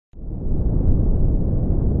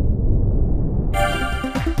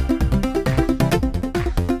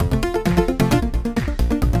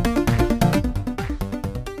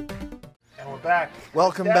back.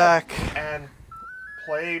 Welcome Dad, back. And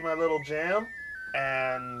play my little jam,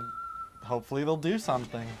 and Hopefully they'll do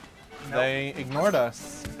something. Nope. They ignored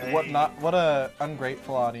us. They- What a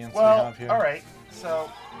ungrateful audience we well, have here. all right. So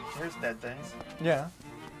here's dead things. Yeah.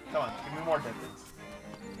 Come on, give me more dead things.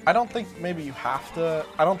 I don't think maybe you have to.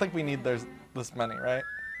 I don't think we need this many, right?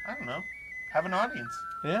 I don't know. Have an audience.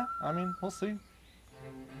 Yeah. I mean, we'll see.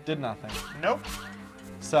 Did nothing. Nope.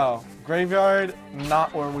 So graveyard,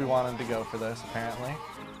 not where we wanted to go for this, apparently.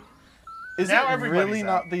 Is Now it everybody's really out.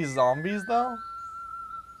 not these zombies though?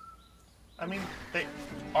 I mean, they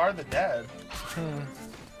are the dead. Hmm.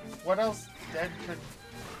 What else dead could?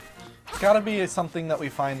 It's got to be something that we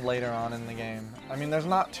find later on in the game. I mean, there's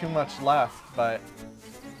not too much left, but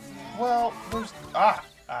Well, there's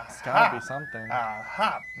it's got to be something.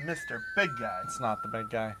 Aha, Mr. Big Guy. It's not the big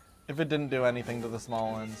guy. If it didn't do anything to the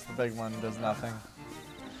small ones, the big one does nothing.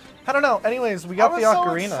 I don't know. Anyways, we got I the was so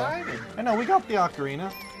ocarina. excited. I know, we got the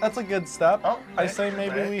ocarina. That's a good step. Oh, I okay, say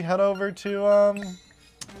maybe okay. we head over to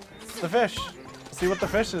the fish. See what the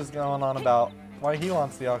fish is going on about. Why he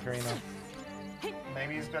wants the ocarina.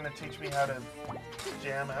 Maybe he's gonna teach me how to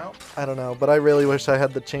jam out. I don't know, but I really wish I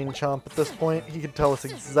had the chain chomp at this point. He could tell us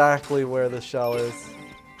exactly where the shell is.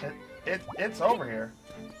 It's over here.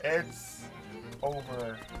 It's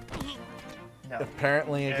over. No.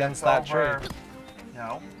 Apparently against It's that over. tree.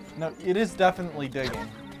 No. No, it is definitely digging.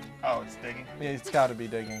 Oh, it's digging. It's got to be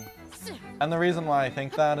digging. And the reason why I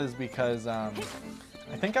think that is because I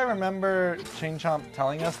think I remember Chain Chomp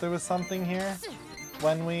telling us there was something here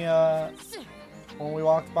when we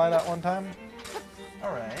walked by that one time.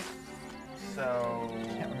 All right. So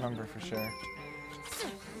Can't remember for sure.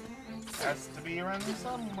 has to be around here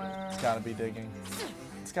somewhere. It's got to be digging.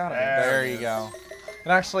 It's got to be. There There it you is. go. It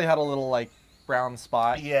actually had a little like brown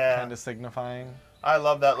spot. Yeah. Kind of signifying. I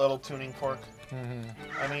love that little tuning fork. Hmm.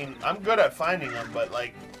 I mean, I'm good at finding them, but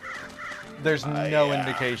like, There's no yeah.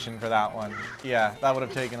 indication for that one. Yeah, that would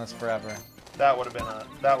have taken us forever. that would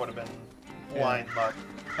have been blind luck.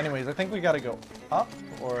 Anyways, I think we got to go up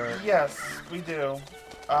or. Yes, we do.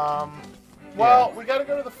 Well, we gotta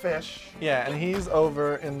go to the fish. Yeah, and he's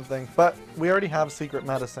over in the thing. But we already have secret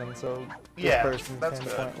medicine, so this Yeah, person's that's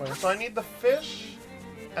kind of good. pointless. So I need the fish,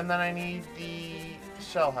 and then I need the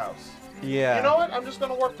shell house. Yeah. You know what? I'm just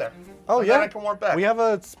gonna warp there. Oh, And yeah. Then I can warp back. We have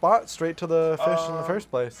a spot straight to the fish in the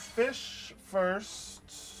first place. Fish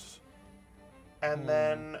first, and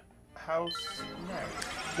then house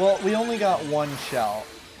next. Well, we only got one shell,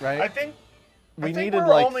 right? I think we think needed we're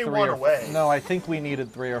like only 3 one or away. No, I think we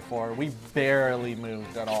needed 3 or 4. We barely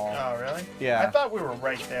moved at all. Oh, really? Yeah. I thought we were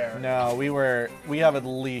right there. No, we have at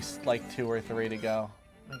least like 2 or 3 to go.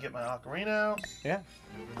 Let me get my ocarina out. Yeah.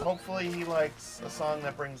 Hopefully he likes a song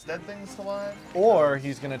that brings dead things to life. Or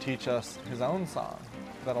he's gonna teach us his own song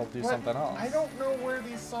that'll do What? something else. I don't know where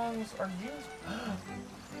these songs are used.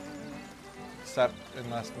 Except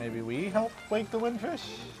unless maybe we help wake the windfish.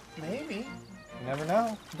 Maybe. You never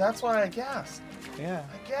know. That's why I guessed. Yeah.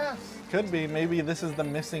 I guess. Could be. Maybe this is the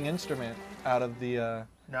missing instrument out of the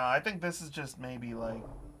No, I think this is just maybe like.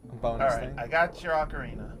 bonus Alright, thing. I got your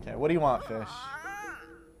ocarina. Okay, what do you want, fish?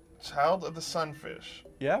 Child of the Sunfish.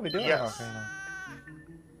 Yeah, we do have Yes. ocarina.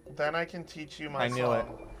 Then I can teach you my I knew song.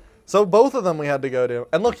 it. So both of them we had to go to.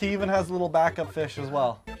 And look, he even has a little backup fish as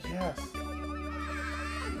well. Yes.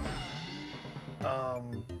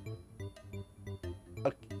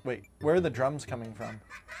 Okay, wait, where are the drums coming from?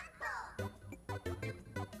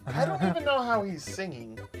 I don't even know how he's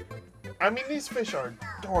singing. I mean, these fish are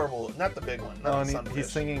adorable. Not the big one. Not Oh, the and sunfish.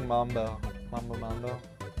 he's singing Mambo. Mambo.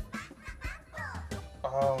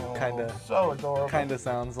 Oh, Kinda. so adorable. Kinda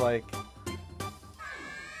sounds like...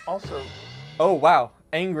 Also, Oh, wow.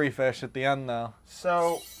 Angry fish at the end, though.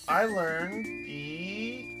 so I learned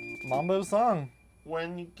the Mambo song.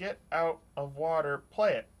 when you get out of water,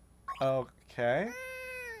 play it. Okay.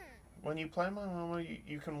 When you play my mama,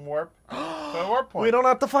 you can warp to a warp point. We don't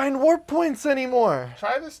have to find warp points anymore.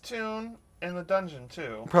 Try this tune in the dungeon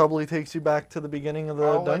too. Probably takes you back to the beginning of the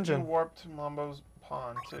I'll dungeon. let you warp to Mambo's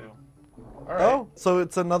pond too. All right. Oh, so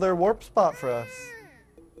it's another warp spot for us.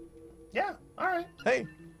 Yeah. All right. Hey,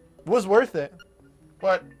 was worth it.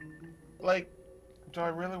 But, like, do I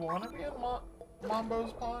really want to be in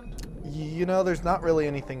Mambo's pond? You know, there's not really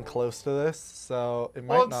anything close to this, so it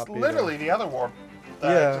might Well, not it's be. literally the other warp that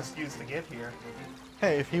Yeah. I just used to get here.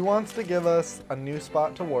 Hey, if he wants to give us a new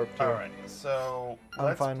spot to warp to, All right. So I'm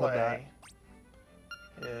let's fine with play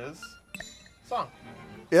his song,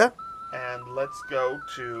 yeah, and let's go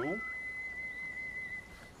to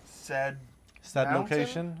said Said Mountain?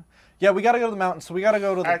 location. Yeah, we gotta go to the mountain, so we gotta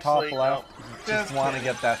go to the Actually, top left. no. Just want to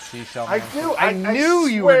get that seashell. I mountain. do. I knew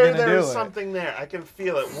you were swear gonna do there's it. something there. I can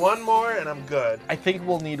feel it. One more and I'm good. I think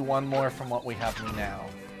we'll need one more from what we have now.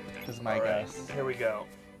 Is my All right, guess. here we go.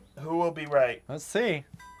 Who will be right? Let's see.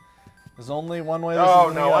 There's only one way. This Oh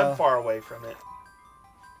is no, gonna go. I'm far away from it.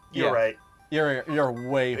 You're Yeah. right. You're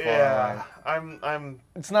way far Yeah, away. I'm.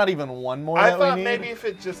 It's not even one more I that we thought need. maybe if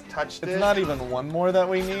it just touched It's it. not even one more that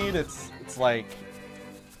we need. It's like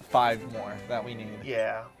 5 more that we need.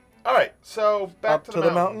 Yeah. All right. So back Up to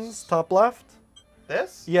the mountains, top left.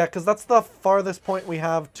 This? Yeah, because that's the farthest point we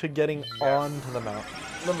have to getting onto the mountain.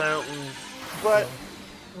 The mountains. But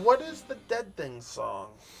what is the Dead Things song?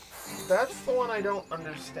 That's the one I don't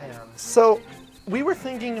understand. So, we were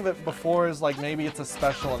thinking of it before as like maybe it's a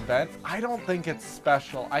special event. I don't think it's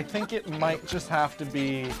special. I think it might just have to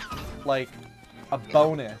be like a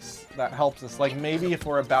bonus that helps us. Like maybe if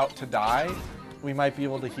we're about to die, we might be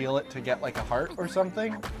able to heal it to get like a heart or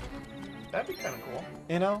something. That'd be kind of cool.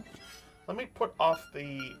 You know? Let me put off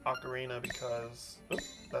the ocarina because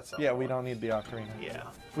that's not Yeah, the we one. don't need the ocarina. Yeah.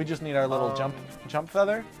 We just need our little jump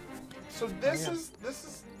feather. So this yeah.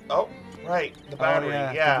 is oh right, the battery.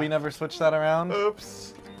 Oh, yeah. Did we never switch that around?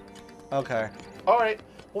 Oops. Okay. All right.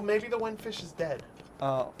 Well, maybe the windfish is dead.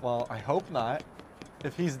 Well, I hope not.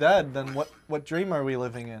 If he's dead, then what dream are we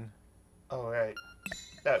living in? Oh right.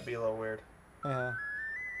 That'd be a little weird. Yeah.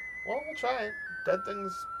 Well, we'll try it. Dead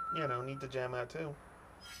things, need to jam out too.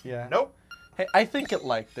 Yeah. Nope. Hey, I think it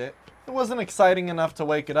liked it. It wasn't exciting enough to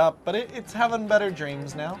wake it up, but it's having better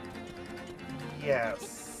dreams now.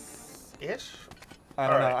 Yes. Ish. I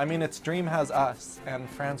don't know. Alright. I mean, its dream has us, and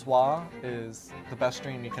Francois is the best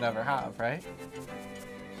dream you could ever have, right?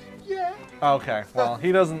 Yeah. Okay, well,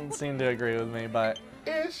 he doesn't seem to agree with me, but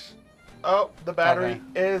Ish. Oh, the battery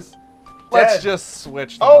is dead. let's just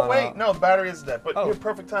switch them Oh on wait, out. no, the battery is dead. But Oh. you have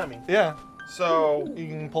perfect timing. Yeah, So you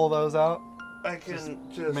can pull those out. I can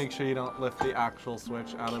just Make sure you don't lift the actual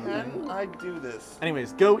switch out of the thing. Can I do this?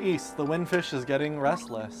 Anyways, go east. The windfish is getting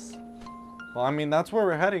restless. Well, I mean, that's where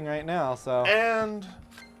we're heading right now, so... And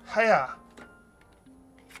hiya.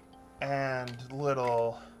 And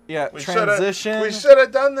little. Yeah, We transition. should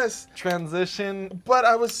have done this. Transition. But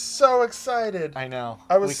I was so excited. I know.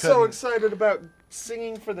 I was we so couldn't. excited about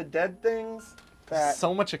singing for the dead things that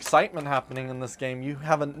So much excitement happening in this game. You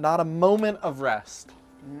have not a moment of rest.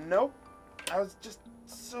 nope. I was just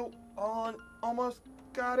so on. Almost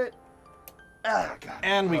got it. Ah, got it.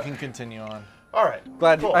 And we can continue on. All right.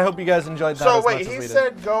 Glad. Cool. I hope you guys enjoyed that So as wait, much as he we did.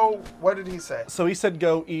 said go. What did he say? So he said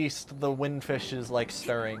go east. The windfish is like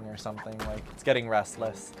stirring or something. Like it's getting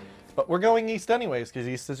restless. But we're going east anyways because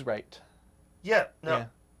east is right. Yeah. No.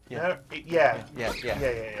 Yeah. Yeah. Yeah.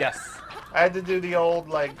 Yeah. Yes. I had to do the old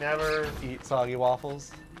like never. Eat soggy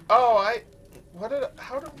waffles. Oh, how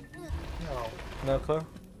did? No. No clue.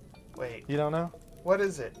 Wait. You don't know? What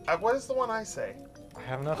is it? What is the one I say? I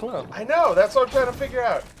have no clue. I know. That's what I'm trying to figure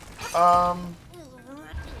out. I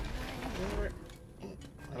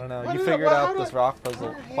don't know. What You is it? figured How out do this I- rock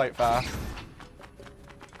puzzle quite fast.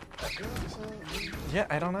 Yeah,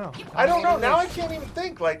 I don't know. I don't know. Now I can't even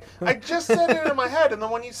think. Like I just said it in my head, and then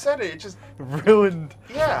when you said it, it just Ruined.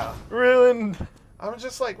 yeah. Ruined. I was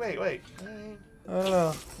just like, wait. I don't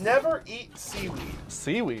know. Never eat seaweed.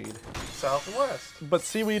 Seaweed. South and west. But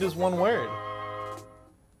seaweed is one word.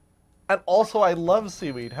 And also, I love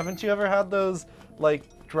seaweed. Haven't you ever had those, like,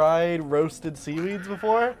 dried, roasted seaweeds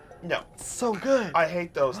before? No, So good. I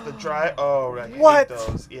hate those. The dry. Oh, I hate What?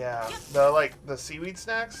 those. Yeah, the seaweed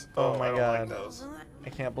snacks. Oh my I don't God. like those. I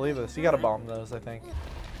can't believe this. You gotta bomb those, I think.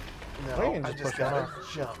 No, Well, you can I just just push one gotta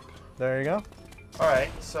off. jump. There you go. All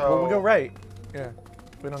right, so Well, we go right. Yeah.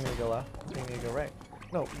 We don't need to go left. We need to go right.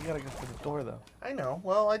 No, you gotta go through the door, though. I know.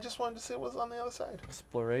 Well, I just wanted to see what was on the other side.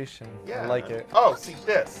 Exploration. Yeah, I like it. Oh, see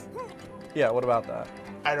this. Yeah, what about that?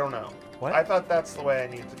 I don't know. What? I thought that's the way I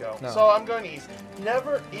need to go. No. So I'm going east.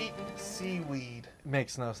 Never eat seaweed.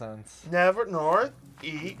 Makes no sense. Never north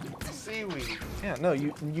eat seaweed. Yeah, no,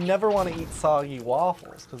 you never want to eat soggy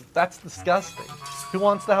waffles, because that's disgusting. Who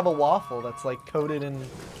wants to have a waffle that's, like, coated in,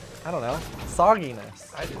 I don't know,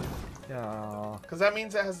 sogginess? I do. Yeah. Because that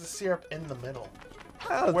means it has the syrup in the middle,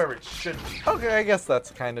 That's- where it should be. Okay, I guess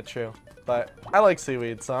that's kind of true. But I like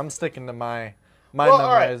seaweed, so I'm sticking to my Well,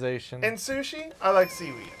 all right. memorization. In sushi, I like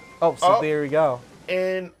seaweed. Oh, so Oh. there we go.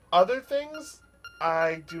 In other things,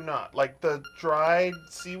 I do not. Like the dried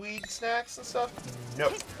seaweed snacks and stuff.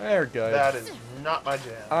 Nope. They're good. That is not my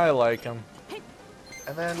jam. I like them.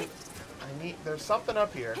 And then there's something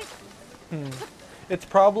up here. It's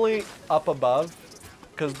probably up above,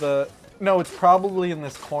 because no, it's probably in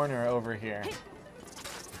this corner over here.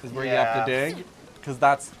 is where you have to dig, because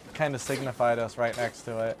that's kind of signified us right next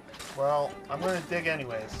to it. Well, I'm gonna dig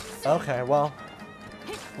anyways. Okay, well,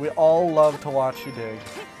 we all love to watch you dig.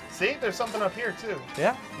 See, there's something up here too.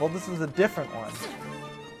 Yeah, well, this is a different one.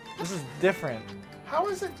 This is different. How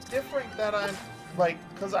is it different that I'm, like,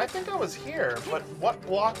 because I think I was here, but what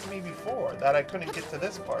blocked me before that I couldn't get to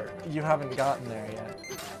this part? You haven't gotten there yet.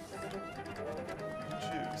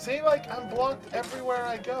 Shoot. See, like, I'm blocked everywhere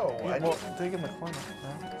I go. Well, dig in the corner.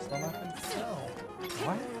 No, still nothing? No.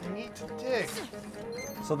 What? You need to dig.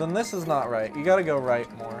 So then this is not right. You gotta go right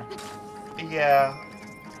more. Yeah.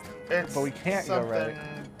 It's But we can't go right.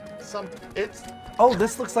 It's. Oh,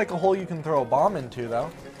 this looks like a hole you can throw a bomb into, though.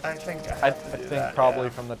 I think I I have to do think that, probably yeah.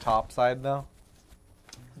 from the top side, though.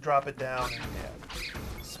 Drop it down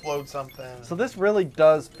and explode something. So this really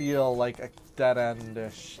does feel like a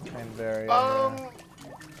dead-end-ish kind of area.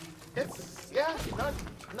 It's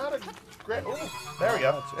not a great. Ooh, there we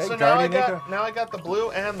go. Hey, So Guardian now I got the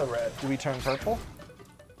blue and the red. Do we turn purple?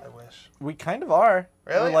 I wish. We kind of are.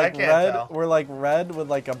 Really? We're like I can't red. tell. We're like red with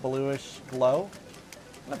like a bluish glow.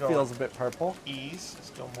 That Go feels a bit purple. East. Let's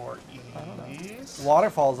go more east.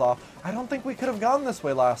 Waterfall's off. I don't think we could have gone this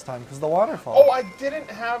way last time because the waterfall. Oh, I didn't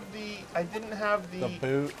have the. The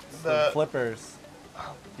boots, the flippers.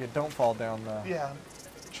 You don't fall down though. Yeah.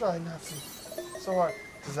 Try not to. So hard.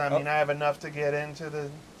 Does that mean I have enough to get into the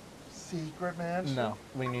secret mansion? No,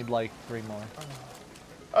 we need like 3 more.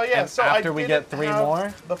 Oh yeah. And So after I we get didn't 3 have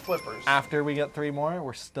more, the flippers. after we get 3 more,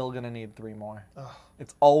 we're still gonna need 3 more. Ugh.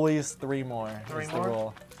 It's always 3 more. 3 is more? the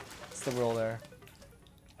rule. It's the rule there.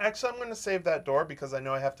 Actually, I'm gonna save that door because I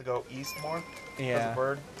know I have to go east more. Because Yeah. the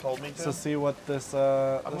bird told me to. So see what this.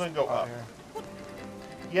 I'm gonna go up. Here.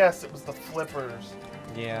 Yes, it was the flippers.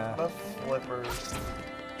 Yeah. The flippers.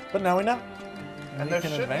 But now we know. And We there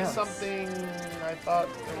can should advance. be something. I thought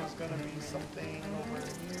there was gonna be something over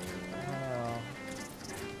here. Oh.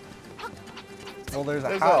 Well, there's a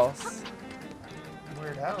There's a- house.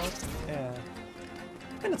 Weird house. Yeah.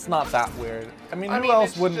 And it's not that weird. I mean, I who mean,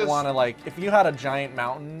 else it's wouldn't just- want to, like, if you had a giant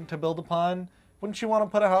mountain to build upon, wouldn't you want to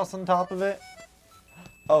put a house on top of it?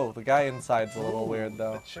 Oh, the guy inside's a little weird, The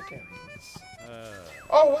though. chickens.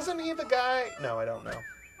 Oh, wasn't he the guy? No, I don't know.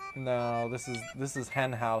 No, this is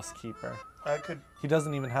Hen House Keeper. I could He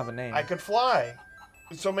doesn't even have a name. fly.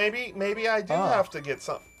 So maybe I do Oh. have to get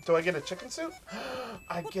some. Do I get a chicken suit?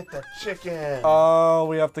 I get the chicken. Oh,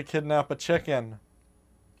 we have to kidnap a chicken.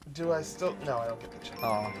 Do I still? No, I don't get the chicken.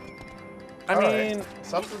 Oh. I All mean, right.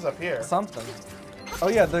 Something's up here. something. Oh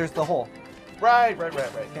yeah, there's the hole. Right. The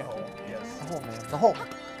Yeah. hole. The Yes. hole, man. The hole.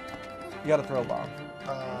 You gotta throw a bomb. And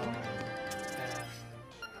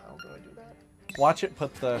how do I do that? Watch it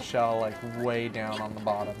put the shell like way down on the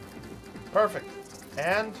bottom. Perfect.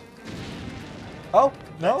 And Oh,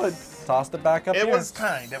 no, it tossed it back up it here. was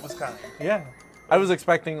kind. It was kind. Yeah. I was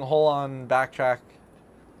expecting a hole on backtrack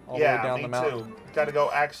all the way Yeah, down me the mountain. too. Got to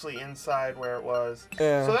go actually inside where it was.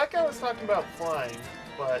 Yeah. So that guy was talking about flying,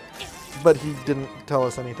 but But he didn't tell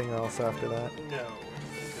us anything else after that. no, he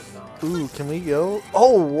did not. Ooh, can we go?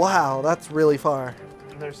 Oh, wow, that's really far.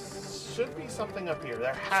 And there should be something up here.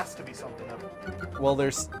 There has to be something up here. Well,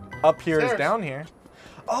 there's up here is Stairs. down here.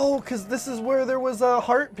 Oh, because this is where there was a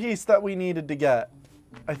heart piece that we needed to get,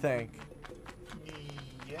 I think.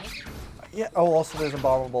 Yeah. Yeah, oh, also there's a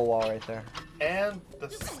bombable wall right there. And the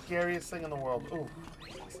scariest thing in the world. Ooh.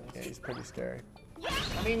 Yeah, he's pretty scary.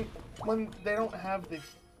 I mean, when they don't have the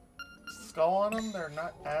skull on them, they're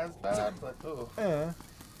not as bad, but ooh. Yeah.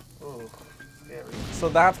 Ooh. Scary. So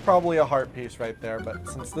that's probably a heart piece right there, but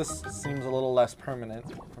since this seems a little less permanent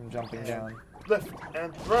from jumping down. Lift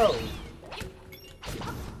and throw.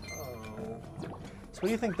 Oh. So what do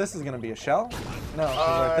you think this is going to be, a shell? No, because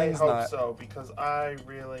our I thing's hope not. so, because I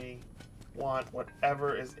really want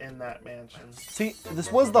whatever is in that mansion. See,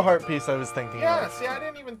 this was the heart piece I was thinking Yeah, of. see, I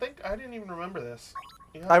didn't even remember this.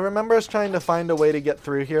 Yeah. I remember us trying to find a way to get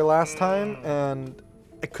through here last time, and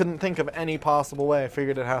I couldn't think of any possible way. I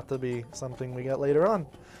figured it'd have to be something we get later on.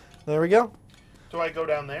 There we go. Do I go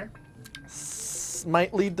down there?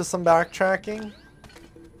 Might lead to some backtracking,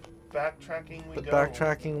 Backtracking we but go.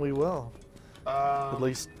 backtracking we will. At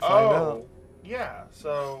least find oh, out. yeah,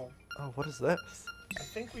 so Oh, what is this? I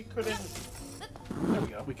think we couldn't... There we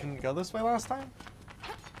go. We couldn't go this way last time?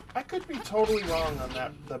 I could be totally wrong on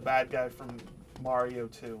that. The bad guy from Mario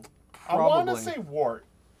 2. I want to Probably. say Wart.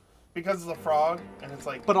 Because it's a frog, and it's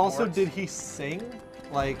like... But also, warts. did he sing?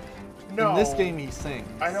 Like, No. in this game he sings.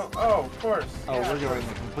 I don't... Oh, of course. Oh, yeah. we're going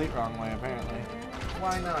the complete wrong way, apparently.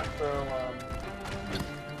 Why not throw,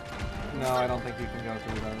 No, I don't think you can go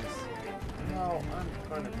through those. No, I'm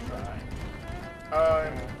going to try.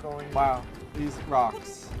 I'm going... Wow. These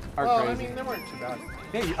rocks are Well, crazy. I mean, they weren't too bad.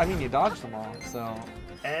 Yeah, I mean, you dodged them all, so...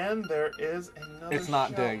 And there is another It's not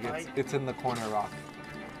shell. dig, it's in the corner rock.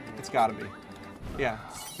 It's gotta be. Yeah,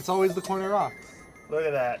 it's always the corner rocks. Look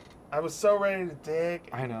at that. I was so ready to dig.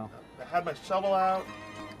 I know. I had my shovel out.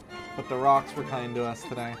 But the rocks were kind to us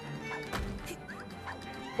today.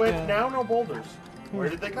 But Yeah. now no boulders. Where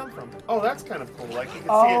did they come from? Oh, that's kind of cool. Like you can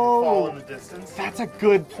see it fall in the distance. That's a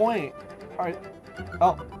good point. All right.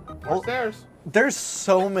 Oh, More stairs. there's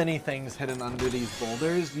so many things hidden under these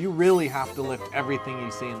boulders. You really have to lift everything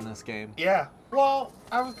you see in this game. Yeah. Well,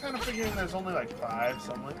 I was kind of figuring there's only like 5,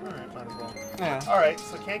 so I'm like, all right, might as well. Yeah. All right,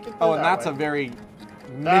 so can't get through Oh, and that that's way. a very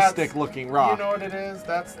That's- mystic-looking rock. You know what it is?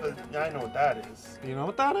 That's the. I know what that is. You know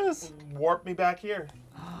what that is? Warp me back here.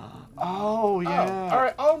 Oh, yeah. Oh, all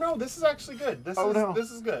right. Oh no, this is actually good. This no. This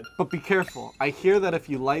is good. But be careful. I hear that if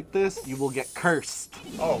you light this, you will get cursed.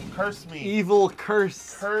 Oh, curse me. Evil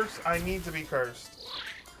curse. Curse. I need to be cursed.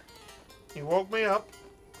 You woke me up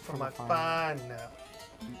from my fine nap.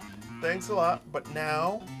 Thanks a lot, but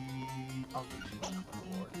now I'll get you on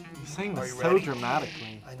the board. You're saying Are this you so ready?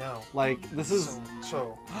 dramatically. I know. Like, this is...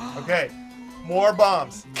 So. Okay. More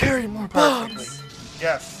bombs. Carry more Perfectly.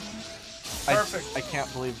 Yes. Perfect. I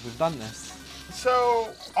can't believe we've done this. So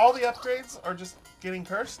all the upgrades are just getting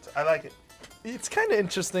cursed. I like it. It's kind of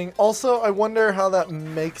interesting. Also, I wonder how that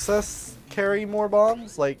makes us carry more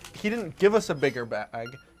bombs. Like, he didn't give us a bigger bag.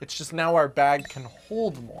 It's just now our bag can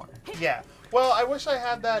hold more. Yeah. Well, I wish I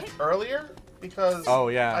had that earlier because Oh,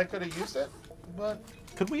 yeah. I could have used it, but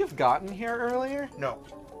Could we have gotten here earlier? no.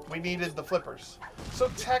 We needed the flippers. So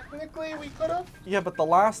technically we could have. Yeah, but the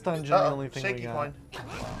last dungeon, the only thing Shaky we got. coin.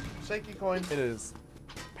 Shaky coin. It is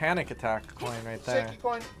panic attack coin right there. Shaky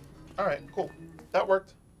coin. All right, cool. That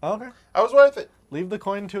worked. Okay. I was worth it. Leave the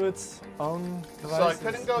coin to its own devices. So I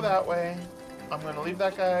couldn't go that way. I'm gonna leave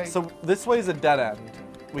that guy. So this way's a dead end.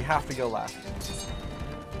 We have to go left.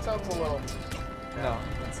 Sounds a little. No,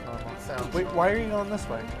 that's normal. Sounds Wait, why are you going this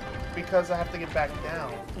way? because I have to get back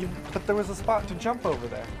down. But there was a spot to jump over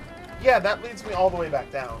there. Yeah, that leads me all the way back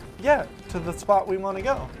down. Yeah, to the spot we want to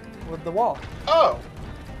go with the wall. Oh,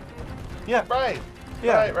 Yeah. right.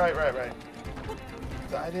 Yeah. Right.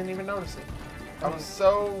 I didn't even notice it. I was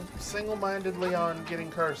so single-mindedly on getting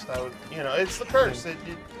cursed. I would, it's the curse. It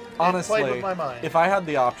Honestly, played with my mind. if I had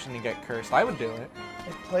the option to get cursed, I would do it.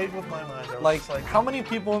 It played with my mind. I was Like, just like, how many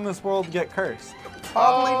people in this world get cursed?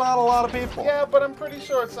 Probably not a lot of people. Yeah, but I'm pretty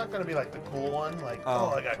sure it's not going to be like the cool one. Like, Oh.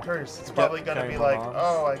 I got cursed. It's probably going to carry be more like, bombs.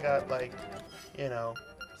 oh, I got like,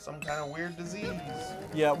 some kind of weird disease.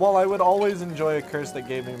 Yeah, well, I would always enjoy a curse that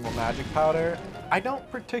gave me more magic powder. I don't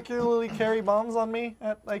particularly carry bombs on me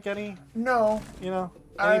at like any, No.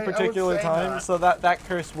 I any would particular say time, not. so that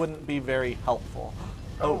curse wouldn't be very helpful.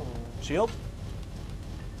 Oh, shield?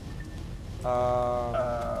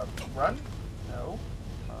 Run? No.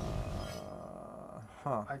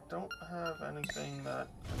 Huh. I don't have anything that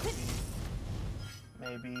could be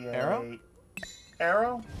maybe a Arrow?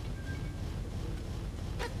 Arrow?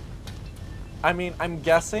 I mean, I'm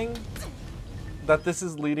guessing that this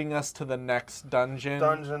is leading us to the next dungeon,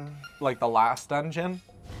 Dungeon. like the last dungeon.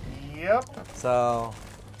 Yep. So,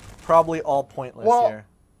 probably all pointless Well, here.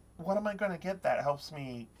 what am I gonna get that helps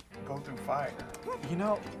me go through fire? You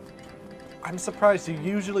know, I'm surprised. You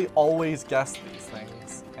usually always guess these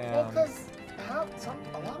things. Well, And because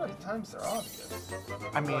a lot of the times they're obvious.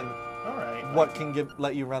 I mean, All right. what can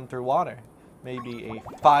let you run through water? Maybe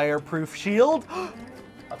a fireproof shield?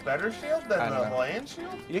 A better shield I than don't the know. land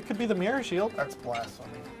shield? It could be the mirror shield. That's blasphemy.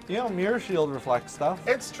 You know, mirror shield reflects stuff.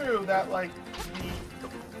 It's true that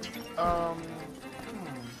Oh,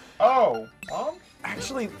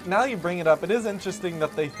 Actually, now you bring it up, it is interesting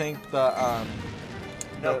that they think the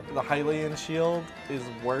Nope. the Hylian shield is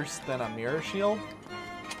worse than a mirror shield.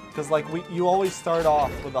 Because like you always start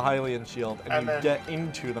off with the Hylian shield and And you then- get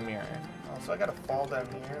into the mirror. Oh, so I gotta fall down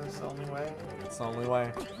here. This is the only way. It's the only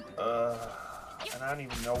way. And I don't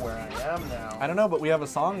even know where I am now. I don't know, but we have a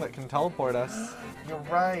song that can teleport us. You're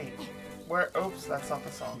right. Oops, that's not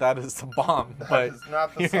the song. That is the bomb, That but is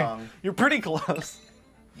not the you're, song. you're pretty close.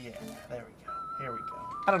 Yeah, there we go. Here we go.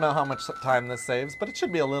 I don't know how much time this saves, but it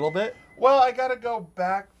should be a little bit. Well, I gotta go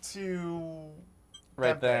back to Right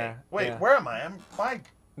Tempe. there. Wait, yeah. where am I? I'm by.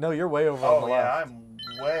 No, you're way over on Oh the yeah, left.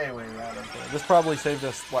 I'm way out of there. This probably saved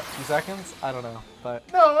us, what, 2 seconds? I don't know, but...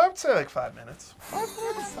 No, I would say like 5 minutes.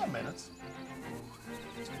 5 minutes.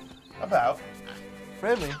 About.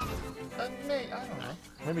 Really? I don't know.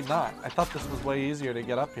 Maybe not. I thought this was way easier to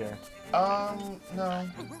get up here. No.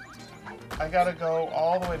 I gotta go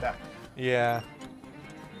all the way back. Yeah.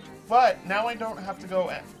 But now I don't have to go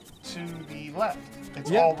to the left. It's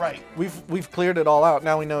Yeah. all right. We've cleared it all out.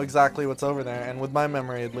 Now we know exactly what's over there, and with my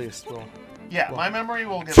memory at least, Yeah, Well- my memory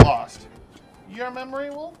will get lost. Your memory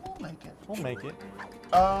will make it. we'll make it.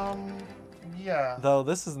 Yeah. Though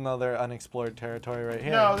this is another unexplored territory right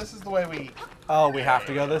here. No, this is the way we... Oh, we have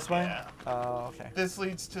to go this way? Yeah. Oh, okay. This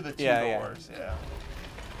leads to the two Yeah. doors, yeah.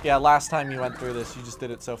 Yeah, last time you went through this, you just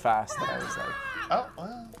did it so fast that I was like, Oh,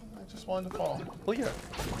 well, I just wanted to fall. well, yeah.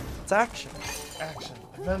 It's action. Action,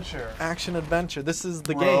 adventure, Action adventure. This is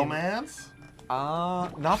the romance.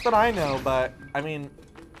 not that I know, but I mean,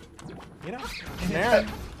 you know, Maren.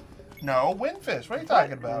 No, windfish. What are you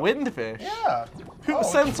talking about? Windfish. Yeah. Who, Oh,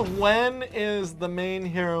 since when is the main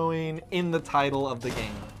heroine in the title of the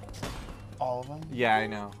game? all of them. Yeah, I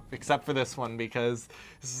know. Except for this one, because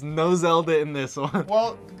there's no Zelda in this one.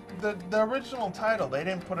 Well, the original title, they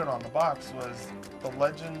didn't put it on the box, was The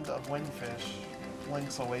Legend of Windfish,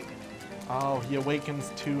 Link's Awakening. Oh, he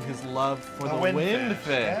awakens to his love for the Yes, windfish.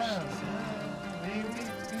 yeah.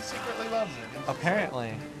 He secretly loves it. It's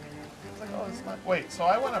Apparently. It's like, oh, it's not... Wait, so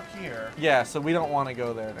I went up here, Yeah, so we don't want to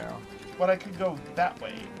go there now. but I could go that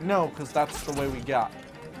way. No, because that's the way we got.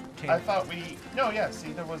 I thought we... No, yeah,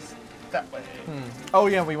 see, there was that way. Oh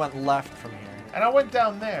yeah, we went left from here. And I went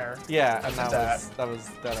down there, Yeah, and Did that was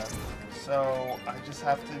dead end. so I just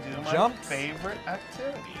have to do my Jumps? favorite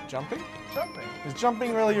activity. Jumping? Jumping. Is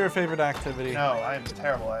jumping really your favorite activity? No, I am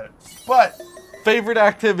terrible at it. But Favorite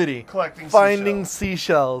activity? collecting Finding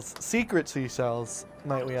seashells. seashells. Secret seashells,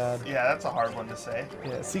 might we add. Yeah, that's a hard one to say.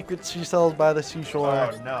 Yeah, secret seashells by the seashore.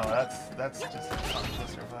 Oh no, that's just a tongue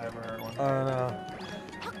twister if I ever heard one. I don't know.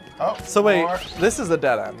 Oh, So wait, more. this is a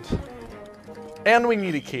dead end. And we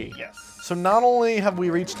need a key. Yes. So not only have we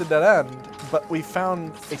reached a dead end, but we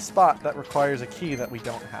found a spot that requires a key that we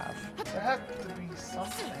don't have. There had to be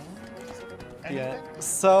something. Anything? Yeah.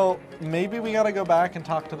 So maybe we gotta go back and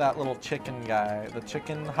talk to that little chicken guy, the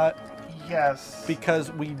chicken hut, Yes.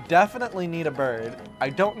 because we definitely need a bird. I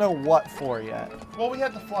don't know what for yet. Well, we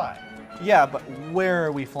had to fly Yeah, but where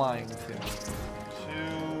are we flying to? to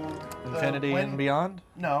the Infinity and beyond?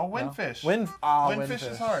 No, No? Windfish. Windfish's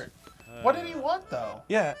Windfish's heart. What did he want though?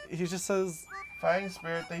 Yeah, he just says, Fighting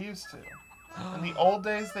spirit they used to. In the old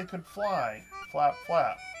days they could fly, flap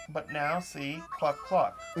flap. But now see, cluck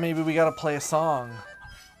cluck. maybe we gotta play a song.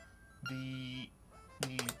 The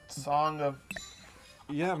song of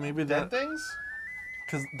Yeah, maybe dead that, things?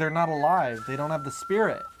 because they're not alive. They don't have the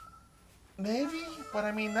spirit. Maybe, but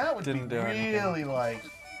I mean that would Didn't be do anything. really like.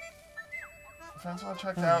 Francois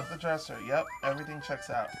checked out the dresser. Yep, everything checks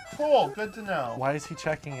out. Cool, good to know. Why is he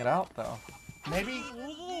checking it out though? Maybe.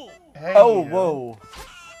 Hey. Oh, you. whoa.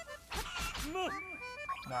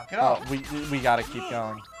 Knock it Oh, off. we gotta keep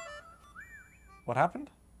going. What happened?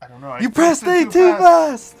 I don't know. I You pressed A it too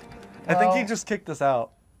fast! I think he Well, just kicked us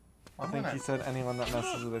out. I I'm think gonna- he said anyone that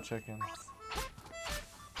messes with the chickens.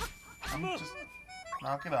 I'm just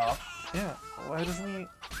knock it off. Yeah, why doesn't he?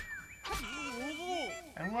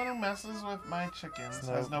 Anyone who messes with my chickens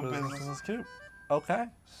has no in business. his coop. Okay,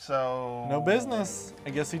 So. no business. I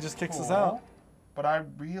guess he just kicks us Cool. out. But I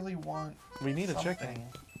really want. We need a something. chicken.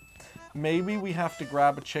 Maybe we have to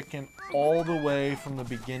grab a chicken all the way from the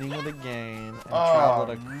beginning of the game and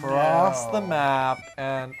travel it across the no. map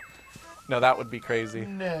and... No, that would be crazy.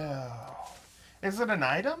 No. Is it an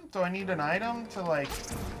item? Do I need an item to like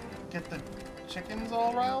get the chickens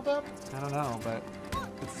all riled up? I don't know, but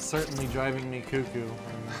it's certainly driving me cuckoo.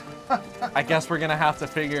 And I guess we're gonna have to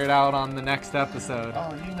figure it out on the next episode.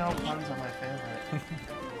 Oh, you know puns are my favorite.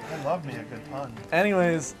 I love me a good pun.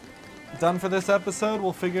 Anyways, done for this episode.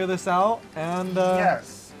 We'll figure this out and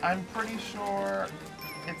Yes, I'm pretty sure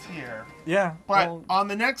it's here. yeah. But well, on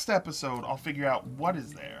the next episode, I'll figure out what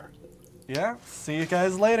is there. yeah. See you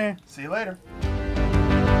guys later. See you later.